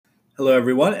Hello,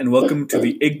 everyone, and welcome to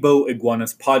the Igbo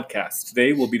Iguanas podcast.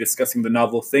 Today, we'll be discussing the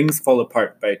novel Things Fall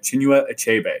Apart by Chinua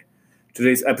Achebe.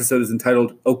 Today's episode is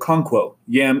entitled Okonkwo,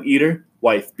 Yam Eater,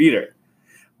 Wife Beater.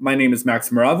 My name is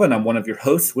Max Morava, and I'm one of your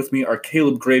hosts. With me are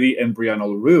Caleb Grady and Brianna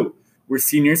LaRue. We're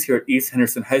seniors here at East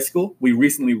Henderson High School. We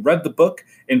recently read the book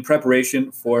in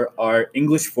preparation for our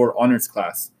English 4 honors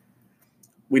class.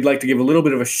 We'd like to give a little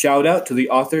bit of a shout out to the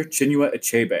author Chinua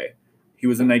Achebe. He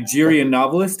was a Nigerian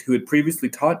novelist who had previously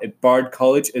taught at Bard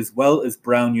College as well as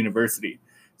Brown University.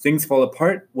 Things Fall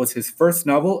Apart was his first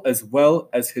novel as well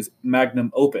as his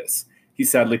magnum opus. He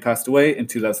sadly passed away in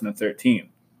 2013.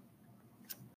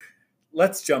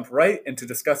 Let's jump right into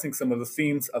discussing some of the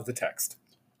themes of the text.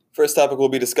 First topic we'll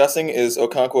be discussing is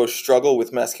Okonkwo's struggle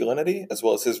with masculinity, as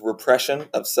well as his repression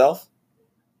of self.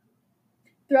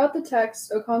 Throughout the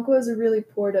text, Okonkwo has a really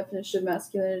poor definition of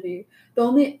masculinity. The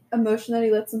only emotion that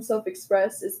he lets himself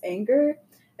express is anger,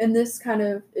 and this kind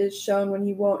of is shown when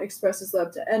he won't express his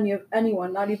love to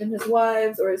anyone, not even his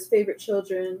wives or his favorite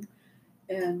children.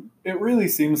 And it really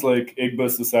seems like Igbo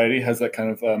society has that kind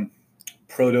of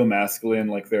proto-masculine,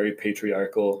 like very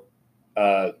patriarchal.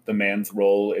 The man's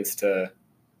role is to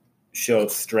show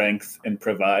strength and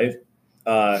provide.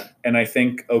 And I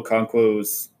think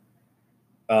Okonkwo's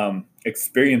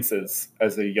experiences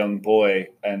as a young boy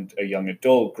and a young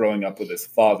adult growing up with his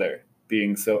father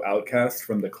being so outcast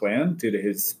from the clan due to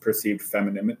his perceived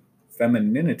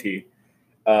femininity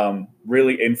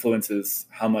really influences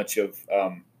how much of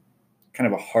kind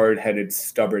of a hard-headed,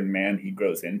 stubborn man he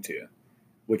grows into,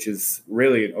 which is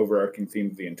really an overarching theme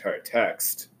of the entire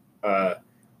text.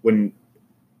 When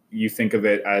you think of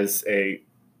it as a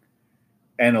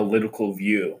analytical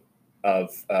view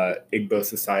of Igbo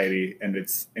society and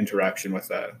its interaction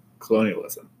with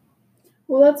colonialism.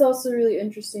 Well, that's also really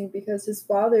interesting because his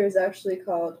father is actually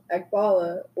called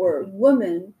Agbala, or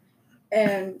woman,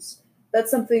 and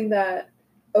that's something that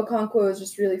Okonkwo is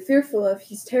just really fearful of.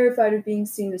 He's terrified of being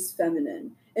seen as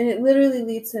feminine, and it literally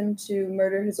leads him to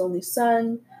murder his only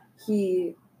son.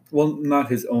 Well,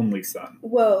 not his only son.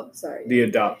 The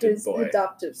adopted boy. His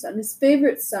adoptive son. His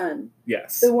favorite son.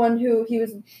 Yes. The one who he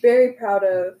was very proud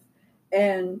of,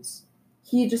 and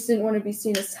he just didn't want to be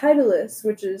seen as titleless,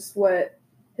 which is what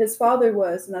his father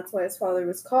was, and that's why his father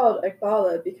was called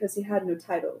Agbala, because he had no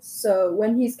titles. So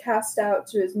when he's cast out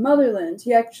to his motherland,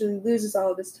 he actually loses all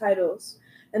of his titles,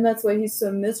 and that's why he's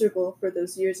so miserable for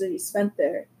those years that he spent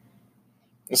there.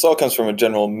 This all comes from a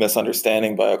general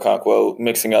misunderstanding by Okonkwo,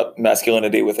 mixing up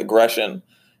masculinity with aggression,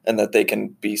 and that they can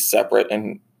be separate.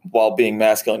 And while being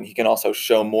masculine, he can also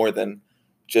show more than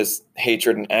just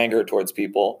hatred and anger towards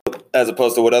people, as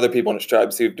opposed to what other people in his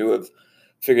tribe seem to have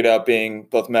figured out being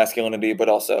both masculinity, but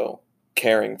also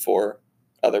caring for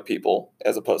other people,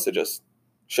 as opposed to just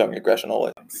showing aggression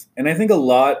only. And I think a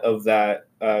lot of that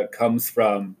comes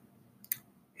from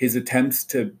his attempts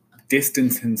to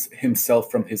distance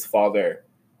himself from his father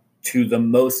to the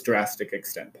most drastic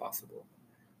extent possible.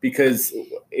 Because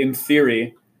in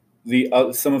theory,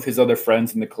 some of his other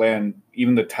friends in the clan,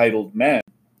 even the titled men,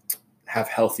 have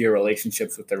healthier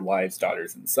relationships with their wives,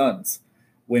 daughters, and sons,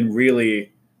 when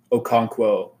really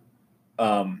Okonkwo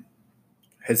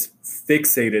has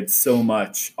fixated so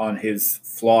much on his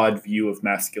flawed view of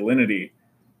masculinity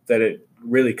that it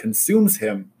really consumes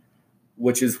him,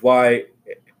 which is why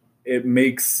it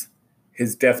makes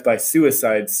his death by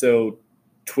suicide so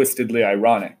twistedly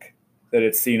ironic, that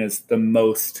it's seen as the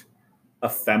most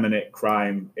effeminate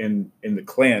crime in the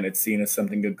clan. It's seen as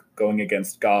something going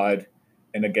against God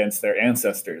and against their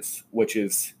ancestors, which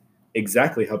is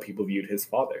exactly how people viewed his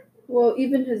father. Well,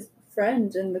 even his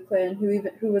friend in the clan,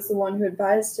 who was the one who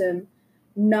advised him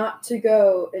not to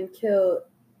go and kill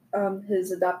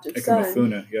his adoptive son.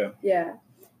 Ikamafuna, yeah. Yeah.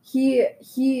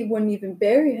 He wouldn't even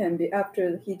bury him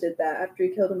after he did that, after he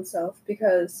killed himself,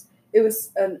 because it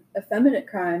was an effeminate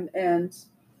crime, and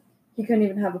he couldn't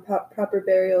even have a proper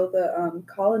burial. The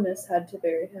colonists had to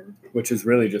bury him. Which is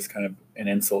really just kind of an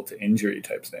insult to injury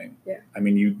type thing. Yeah. I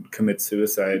mean, you commit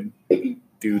suicide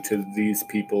due to these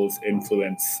people's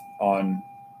influence on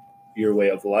your way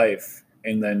of life,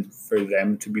 and then for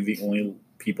them to be the only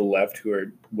people left who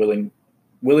are willing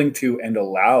to and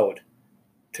allowed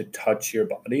to touch your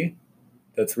body,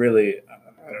 that's really,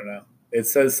 I don't know. It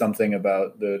says something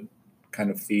about the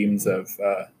kind of themes of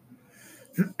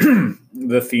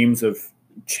the themes of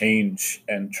change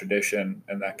and tradition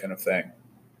and that kind of thing.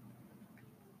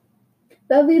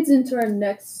 That leads into our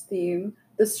next theme,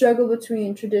 the struggle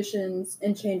between traditions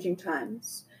and changing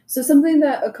times. So something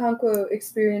that Okonkwo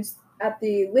experienced at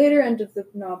the later end of the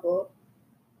novel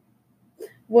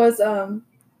was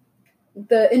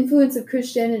the influence of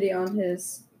Christianity on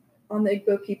his on the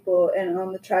Igbo people and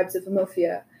on the tribes of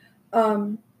Amofia.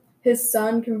 His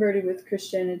son converted with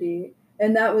Christianity,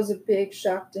 and that was a big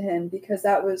shock to him because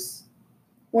that was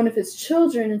one of his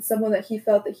children and someone that he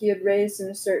felt that he had raised in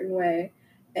a certain way,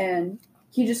 and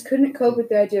he just couldn't cope with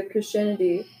the idea of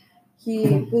Christianity.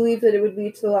 He believed that it would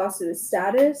lead to the loss of his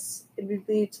status, it would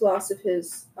lead to loss of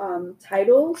his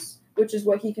titles, which is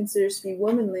what he considers to be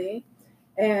womanly,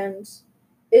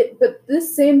 but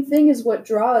this same thing is what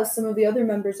draws some of the other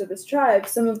members of his tribe,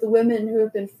 some of the women who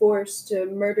have been forced to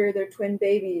murder their twin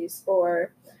babies,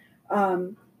 or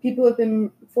people have been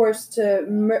forced to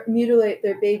mutilate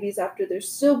their babies after they're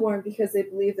stillborn because they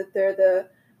believe that they're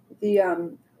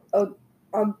the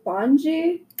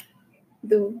Ogbanji,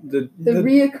 the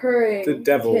reoccurring the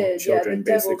devil kid, children, the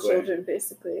devil children,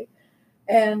 basically.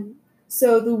 And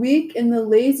so the weak and the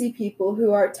lazy people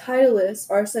who are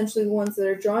titleless are essentially the ones that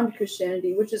are drawn to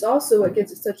Christianity, which is also what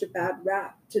gives it such a bad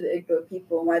rap to the Igbo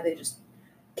people and why they just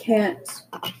can't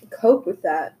cope with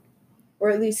that, or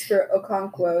at least for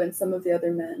Okonkwo and some of the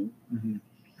other men.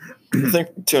 Mm-hmm. I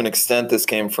think to an extent this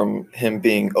came from him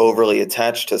being overly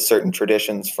attached to certain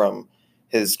traditions from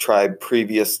his tribe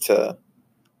previous to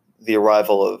the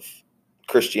arrival of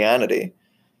Christianity.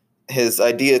 His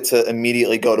idea to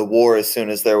immediately go to war as soon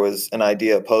as there was an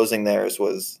idea opposing theirs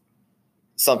was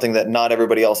something that not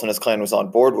everybody else in his clan was on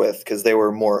board with, because they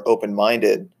were more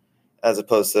open-minded, as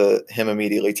opposed to him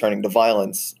immediately turning to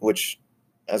violence, which,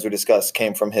 as we discussed,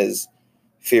 came from his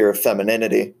fear of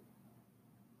femininity.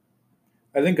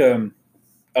 I think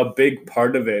a big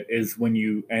part of it is when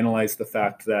you analyze the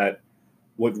fact that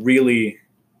what really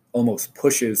almost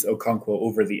pushes Okonkwo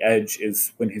over the edge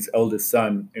is when his eldest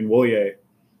son, Nwoye,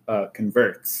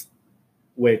 converts,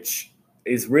 which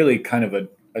is really kind of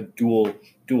a dual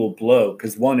blow,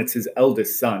 because one, it's his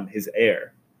eldest son, his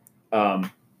heir,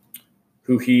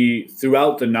 who he,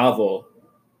 throughout the novel,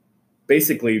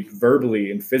 basically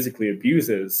verbally and physically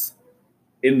abuses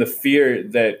in the fear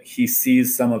that he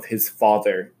sees some of his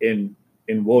father in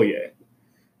Nwoye.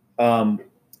 And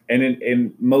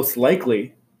in most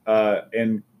likely,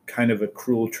 in kind of a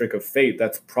cruel trick of fate,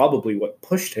 that's probably what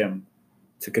pushed him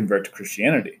to convert to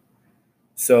Christianity.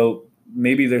 So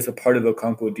maybe there's a part of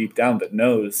Okonkwo deep down that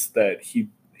knows that he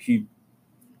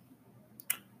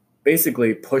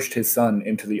basically pushed his son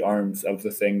into the arms of the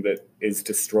thing that is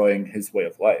destroying his way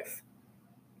of life.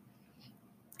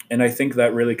 And I think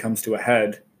that really comes to a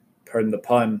head, pardon the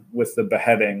pun, with the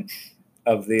beheading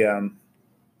of the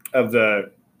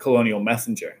colonial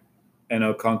messenger. And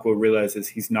Okonkwo realizes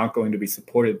he's not going to be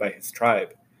supported by his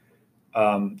tribe,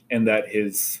 and that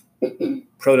his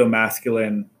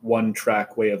proto-masculine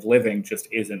one-track way of living just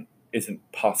isn't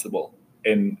possible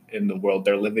in the world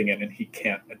they're living in, and he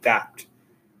can't adapt,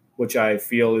 which I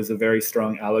feel is a very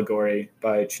strong allegory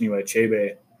by Chinua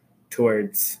Achebe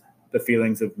towards the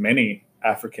feelings of many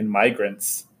African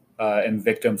migrants and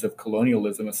victims of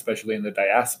colonialism, especially in the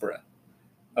diaspora,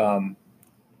 and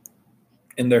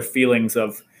their feelings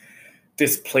of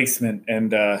displacement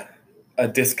and a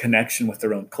disconnection with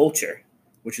their own culture,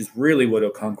 which is really what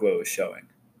Okonkwo is showing.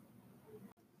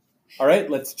 All right,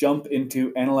 let's jump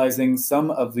into analyzing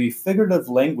some of the figurative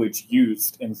language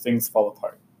used in Things Fall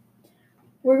Apart.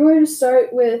 We're going to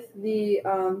start with the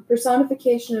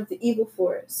personification of the evil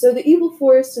forest. So the evil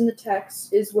forest in the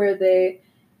text is where they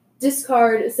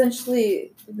discard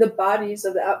essentially the bodies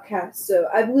of the outcasts. So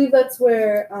I believe that's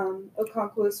where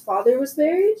Okonkwo's father was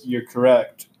buried. You're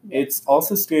correct. It's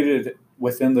also stated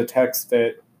within the text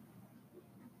that,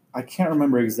 I can't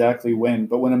remember exactly when,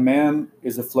 but when a man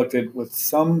is afflicted with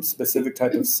some specific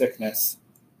type of sickness,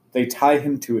 they tie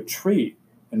him to a tree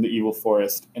in the evil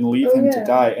forest and leave him to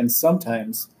die. And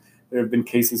sometimes there have been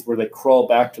cases where they crawl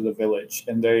back to the village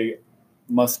and they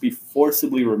must be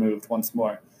forcibly removed once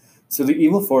more. So the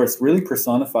evil forest really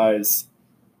personifies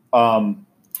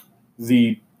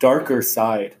the darker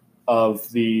side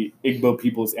of the Igbo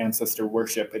people's ancestor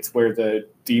worship. It's where the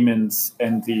demons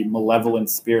and the malevolent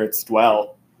spirits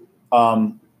dwell.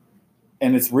 And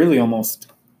it's really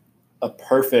almost a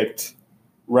perfect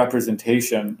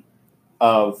representation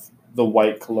of the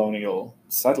white colonial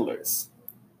settlers.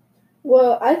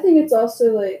 Well, I think it's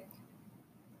also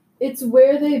it's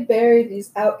where they bury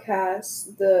these outcasts,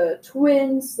 the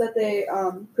twins that they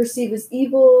perceive as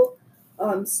evil,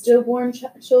 stillborn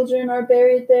children are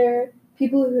buried there,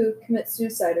 people who commit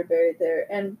suicide are buried there.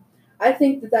 And I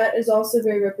think that is also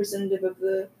very representative of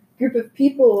the group of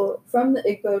people from the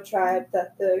Igbo tribe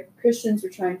that the Christians were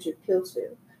trying to appeal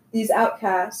to. These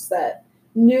outcasts that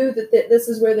knew that this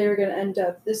is where they were going to end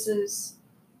up. This is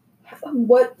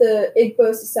what the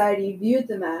Igbo society viewed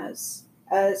them as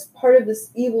as part of this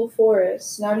evil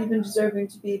forest, not even deserving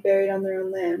to be buried on their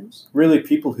own land. Really,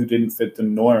 people who didn't fit the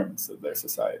norms of their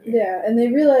society. Yeah, and they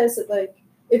realize that, like,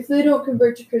 if they don't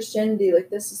convert to Christianity, like,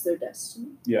 this is their destiny.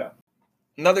 Yeah.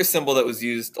 Another symbol that was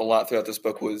used a lot throughout this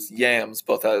book was yams,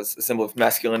 both as a symbol of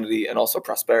masculinity and also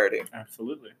prosperity.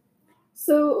 Absolutely.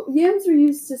 So yams were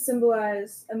used to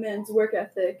symbolize a man's work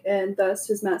ethic and thus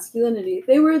his masculinity.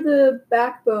 They were the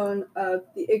backbone of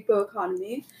the Igbo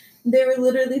economy. They were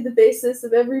literally the basis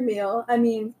of every meal. I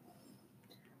mean,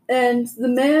 and the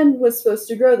man was supposed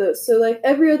to grow those. So like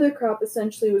every other crop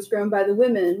essentially was grown by the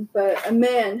women, but a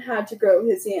man had to grow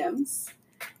his yams.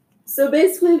 So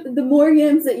basically, the more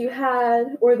yams that you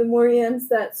had, or the more yams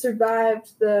that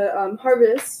survived the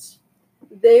harvest,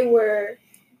 the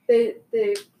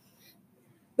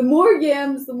more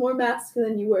yams, the more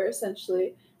masculine you were,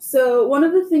 essentially. So one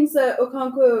of the things that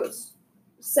Okonkwo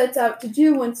sets out to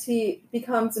do once he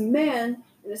becomes a man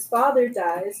and his father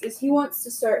dies is he wants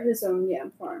to start his own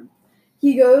yam farm.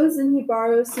 He goes and he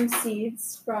borrows some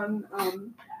seeds from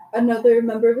another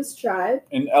member of his tribe.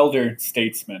 An elder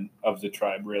statesman of the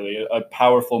tribe, really. A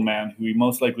powerful man who he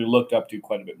most likely looked up to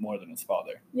quite a bit more than his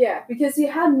father. Yeah, because he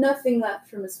had nothing left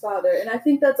from his father. And I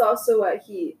think that's also why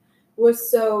he was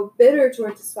so bitter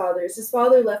towards his father. His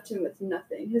father left him with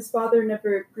nothing. His father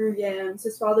never grew yams.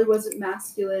 His father wasn't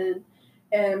masculine.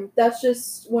 And that's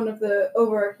just one of the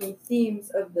overarching themes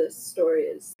of this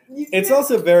story. It's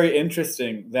also very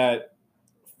interesting that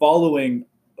following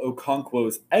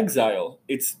Okonkwo's exile,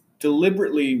 it's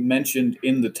deliberately mentioned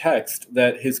in the text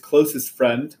that his closest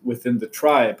friend within the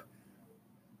tribe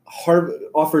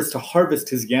offers to harvest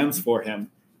his yams for him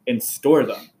and store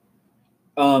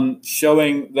them,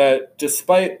 showing that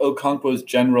despite Okonkwo's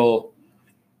general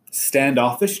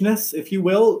standoffishness, if you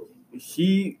will,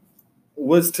 he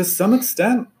was to some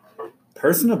extent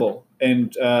personable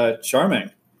and charming.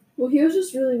 Well, he was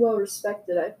just really well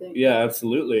respected, I think. Yeah,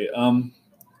 absolutely.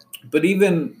 But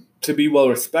even to be well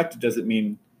respected doesn't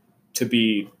mean to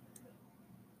be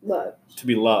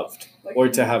loved or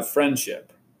to have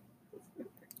friendship. It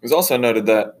was also noted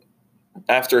that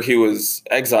after he was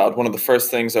exiled, one of the first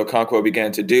things Okonkwo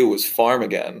began to do was farm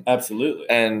again. Absolutely.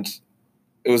 And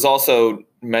it was also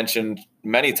mentioned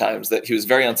many times that he was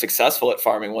very unsuccessful at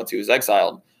farming once he was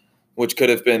exiled, which could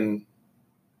have been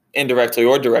indirectly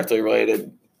or directly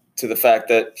related to the fact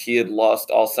that he had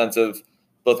lost all sense of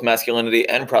both masculinity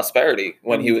and prosperity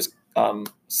when he was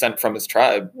sent from his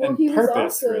tribe. Well, And he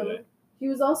purpose,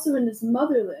 was also in his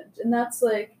motherland, and that's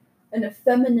like an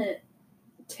effeminate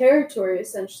territory,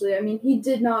 essentially. I mean, he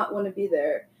did not want to be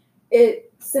there.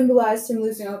 It symbolized him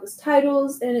losing all of his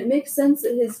titles, and it makes sense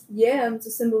that his yams,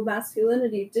 a symbol of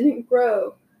masculinity, didn't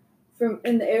grow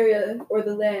in the area or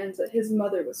the land that his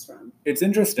mother was from. It's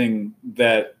interesting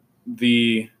that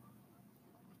the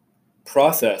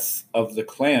process of the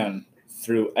clan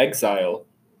through exile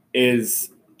is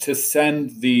to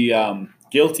send the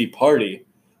guilty party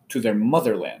to their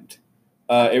motherland.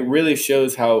 It really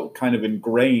shows how kind of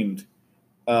ingrained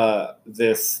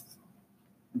this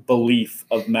belief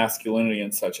of masculinity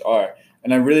and such are.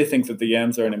 And I really think that the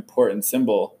yams are an important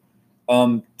symbol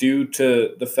due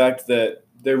to the fact that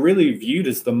they're really viewed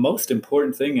as the most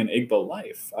important thing in Igbo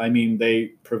life. I mean,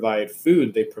 they provide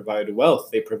food, they provide wealth,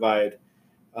 they provide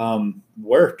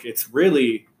work. It's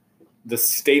really the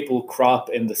staple crop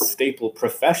and the staple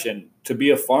profession. To be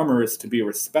a farmer is to be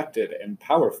respected and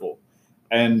powerful.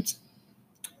 And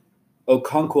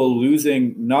Okonkwo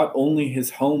losing not only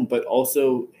his home, but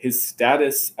also his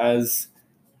status as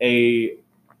a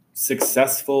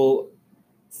successful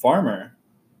farmer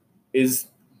is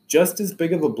just as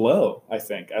big of a blow, I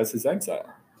think, as his exile.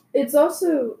 It's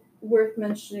also worth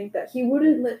mentioning that he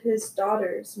wouldn't let his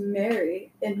daughters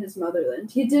marry in his motherland.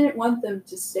 He didn't want them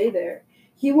to stay there.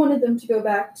 He wanted them to go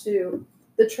back to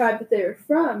the tribe that they were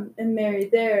from and marry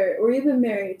there, or even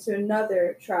marry to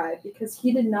another tribe, because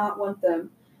he did not want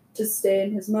them to stay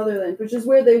in his motherland, which is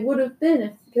where they would have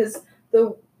been because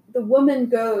the woman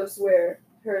goes where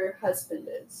her husband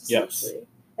is, essentially. Yes.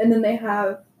 And then they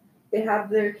have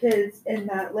their kids in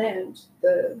that land,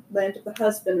 the land of the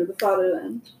husband or the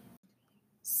fatherland.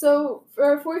 So for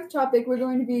our fourth topic, we're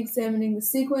going to be examining the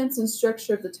sequence and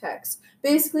structure of the text.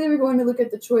 Basically, we're going to look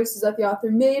at the choices that the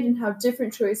author made and how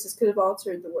different choices could have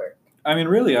altered the work. I mean,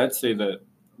 really, I'd say that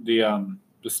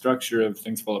the structure of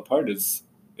Things Fall Apart is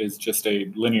just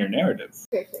a linear narrative.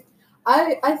 Okay.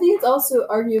 I think it's also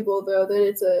arguable, though, that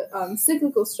it's a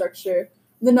cyclical structure.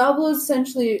 The novel is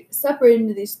essentially separated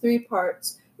into these three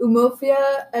parts: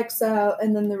 Umofia, exile,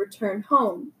 and then the return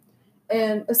home.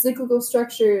 And a cyclical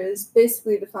structure is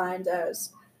basically defined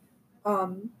as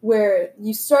where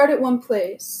you start at one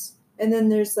place and then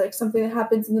there's like something that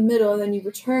happens in the middle, and then you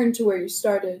return to where you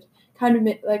started, kind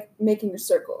of like making a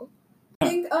circle. I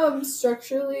think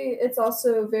structurally, it's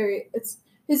also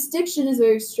his diction is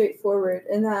very straightforward,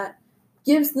 and that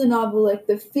gives the novel like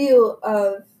the feel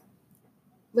of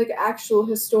like actual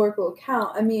historical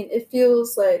account. I mean, it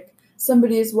feels like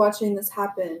somebody is watching this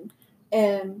happen,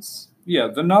 and yeah,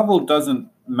 the novel doesn't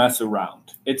mess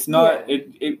around. It's not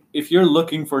if you're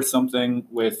looking for something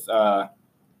with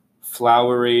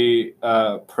flowery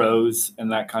prose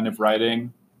and that kind of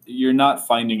writing, you're not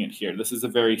finding it here. This is a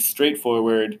very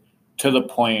straightforward, to the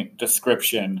point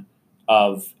description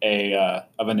of a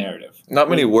narrative. Not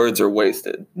many words are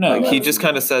wasted. No. Like, he just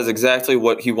kind of says exactly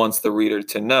what he wants the reader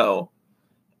to know,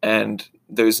 and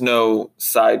there's no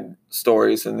side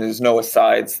stories and there's no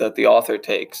asides that the author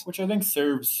takes, which I think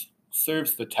serves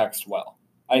the text well.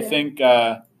 I think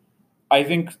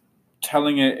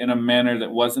telling it in a manner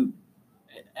that wasn't,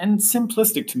 and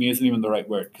simplistic to me isn't even the right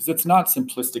word, because it's not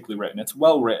simplistically written. It's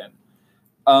well written.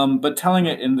 But telling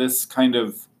it in this kind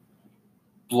of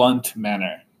blunt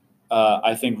manner,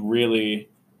 I think really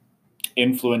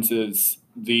influences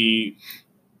the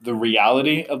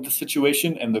reality of the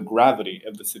situation and the gravity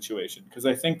of the situation. Because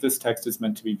I think this text is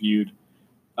meant to be viewed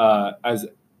as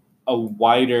a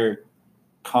wider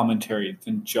commentary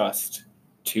than just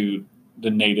to the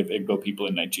native Igbo people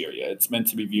in Nigeria. It's meant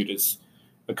to be viewed as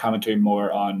a commentary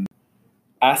more on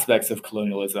aspects of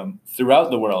colonialism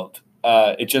throughout the world.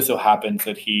 It just so happens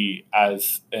that he,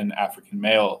 as an African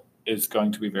male, is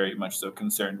going to be very much so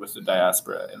concerned with the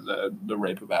diaspora and the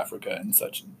rape of Africa and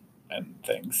such and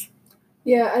things.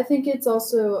 Yeah, I think it's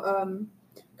also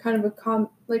kind of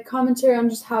a commentary on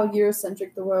just how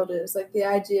Eurocentric the world is. Like the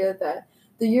idea that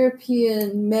the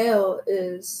European male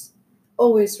is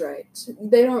always right.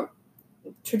 They don't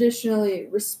traditionally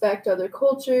respect other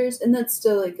cultures, and that's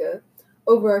still like a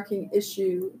overarching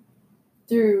issue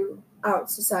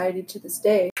throughout society to this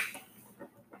day.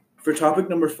 For topic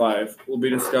number 5, we'll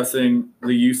be discussing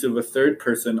the use of a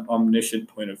third-person omniscient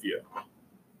point of view.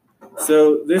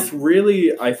 So this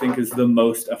really, I think, is the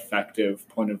most effective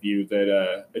point of view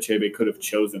that Achebe could have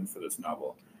chosen for this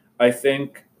novel. I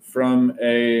think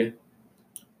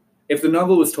if the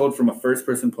novel was told from a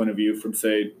first-person point of view, from,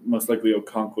 say, most likely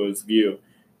Okonkwo's view,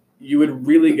 you would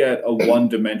really get a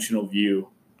one-dimensional view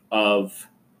of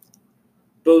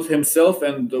both himself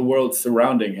and the world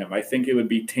surrounding him. I think it would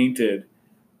be tainted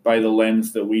by the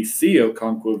lens that we see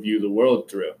Okonkwo view the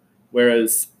world through.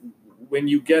 Whereas when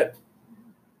you get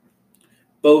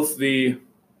both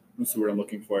what's the word I'm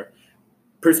looking for?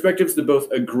 Perspectives that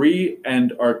both agree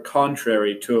and are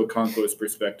contrary to Okonkwo's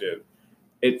perspective,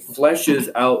 it fleshes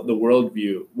out the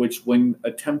worldview, which when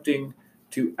attempting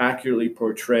to accurately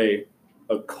portray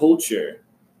a culture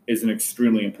is an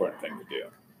extremely important thing to do.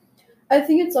 I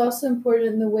think it's also important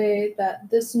in the way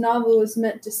that this novel is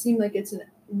meant to seem like it's a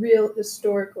real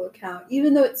historical account.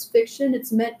 Even though it's fiction,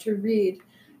 it's meant to read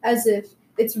as if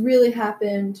it's really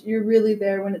happened, you're really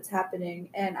there when it's happening.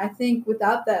 And I think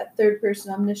without that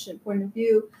third-person omniscient point of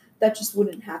view, that just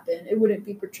wouldn't happen. It wouldn't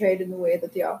be portrayed in the way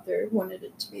that the author wanted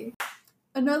it to be.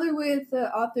 Another way that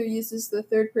the author uses the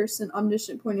third-person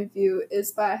omniscient point of view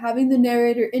is by having the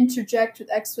narrator interject with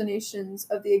explanations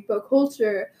of the Igbo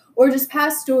culture or just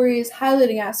past stories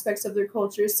highlighting aspects of their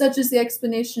culture, such as the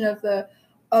explanation of the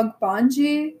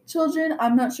Ogbanji children.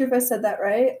 I'm not sure if I said that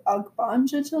right.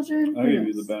 Ogbanja children? I'll give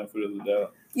you the benefit of the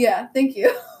doubt. Yeah, thank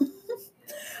you.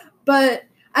 But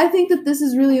I think that this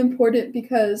is really important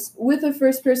because with a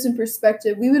first-person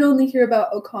perspective, we would only hear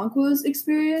about Okonkwo's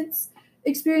experiences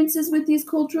with these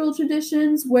cultural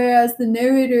traditions, whereas the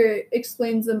narrator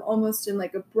explains them almost in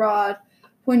like a broad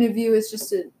point of view, is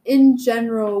just in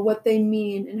general what they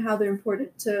mean and how they're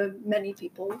important to many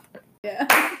people. Yeah.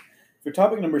 For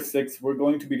topic number 6, we're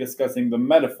going to be discussing the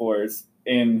metaphors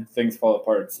in Things Fall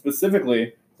Apart,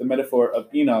 specifically the metaphor of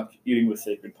Enoch eating the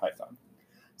sacred python.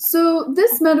 So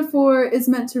this metaphor is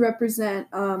meant to represent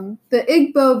the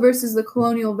Igbo versus the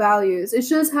colonial values. It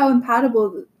shows how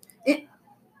incompatible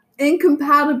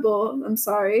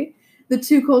the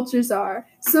two cultures are.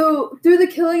 So through the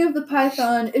killing of the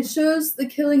python, it shows the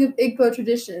killing of Igbo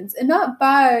traditions, and not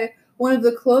by one of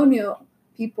the colonial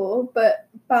people, but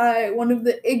by one of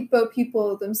the Igbo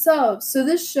people themselves. So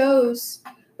this shows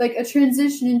like a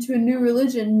transition into a new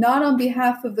religion, not on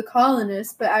behalf of the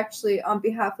colonists, but actually on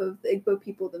behalf of the Igbo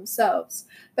people themselves.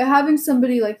 By having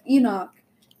somebody like Enoch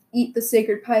eat the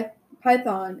sacred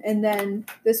python, and then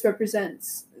this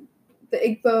represents the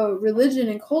Igbo religion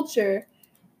and culture,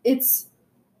 it's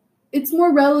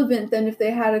more relevant than if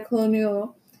they had a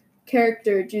colonial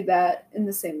character do that in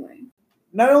the same way.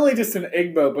 Not only just an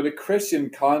Igbo, but a Christian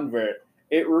convert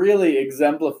it really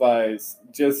exemplifies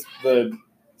just the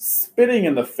spitting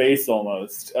in the face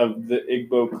almost of the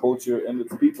Igbo culture and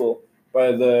its people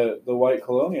by the white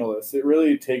colonialists. It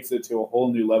really takes it to a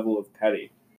whole new level of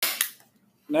petty.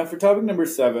 Now, for topic number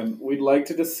 7, we'd like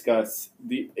to discuss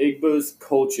the Igbo's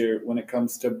culture when it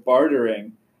comes to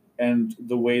bartering and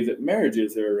the way that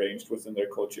marriages are arranged within their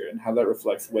culture and how that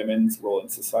reflects women's role in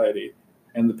society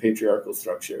and the patriarchal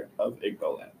structure of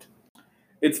Igbo land.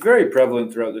 It's very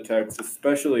prevalent throughout the text,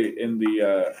 especially in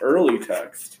the early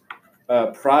text,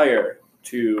 prior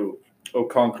to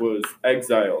Okonkwo's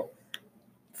exile,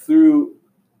 through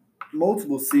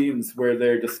multiple scenes where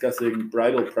they're discussing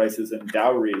bridal prices and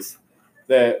dowries,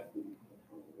 that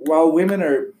while women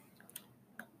are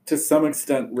to some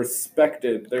extent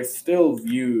respected, they're still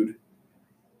viewed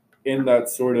in that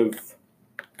sort of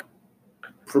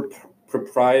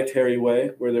proprietary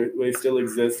way where they still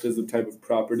exist as a type of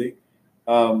property.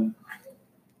 And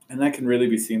that can really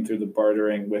be seen through the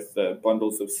bartering with the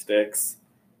bundles of sticks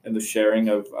and the sharing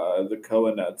of the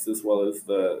koa nuts, as well as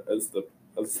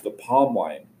the palm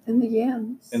wine. And the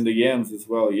yams. And the yams as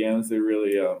well. Yams are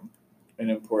really an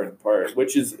important part,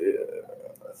 which is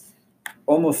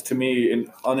almost to me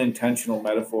an unintentional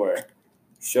metaphor,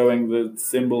 showing the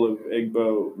symbol of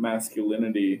Igbo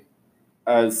masculinity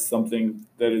as something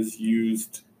that is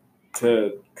used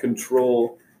to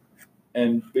control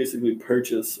and basically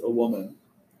purchase a woman.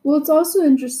 Well, it's also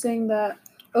interesting that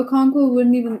Okonkwo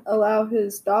wouldn't even allow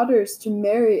his daughters to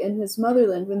marry in his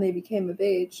motherland when they became of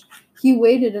age. He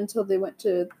waited until they went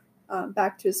to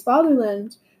back to his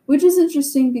fatherland, which is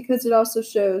interesting because it also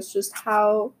shows just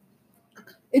how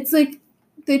it's like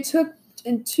they took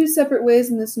in two separate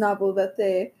ways in this novel that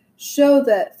they show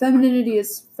that femininity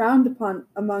is frowned upon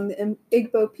among the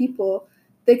Igbo people.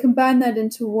 They combine that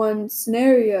into one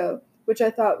scenario, which I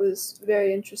thought was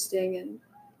very interesting and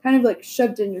kind of like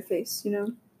shoved in your face, you know?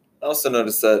 I also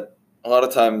noticed that a lot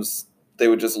of times they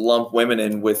would just lump women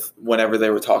in with whenever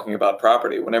they were talking about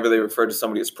property. Whenever they referred to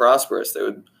somebody as prosperous, they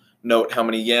would note how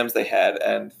many yams they had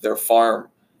and their farm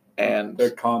and their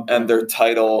comp and their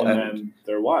title and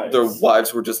their wives. Their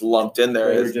wives were just lumped in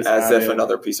there as if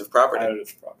another piece of property.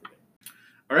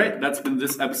 All right, that's been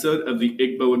this episode of the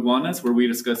Igbo Iguanas, where we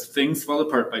discuss Things Fall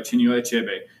Apart by Chinua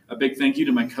Achebe. A big thank you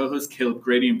to my co-hosts Caleb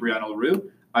Grady and Brianna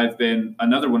LaRue. I've been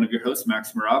another one of your hosts,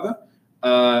 Max Morava.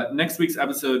 Next week's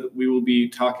episode, we will be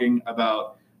talking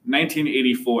about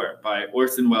 1984 by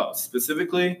Orson Welles,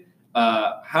 specifically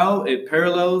how it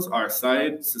parallels our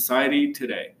society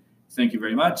today. Thank you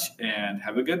very much, and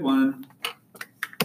have a good one.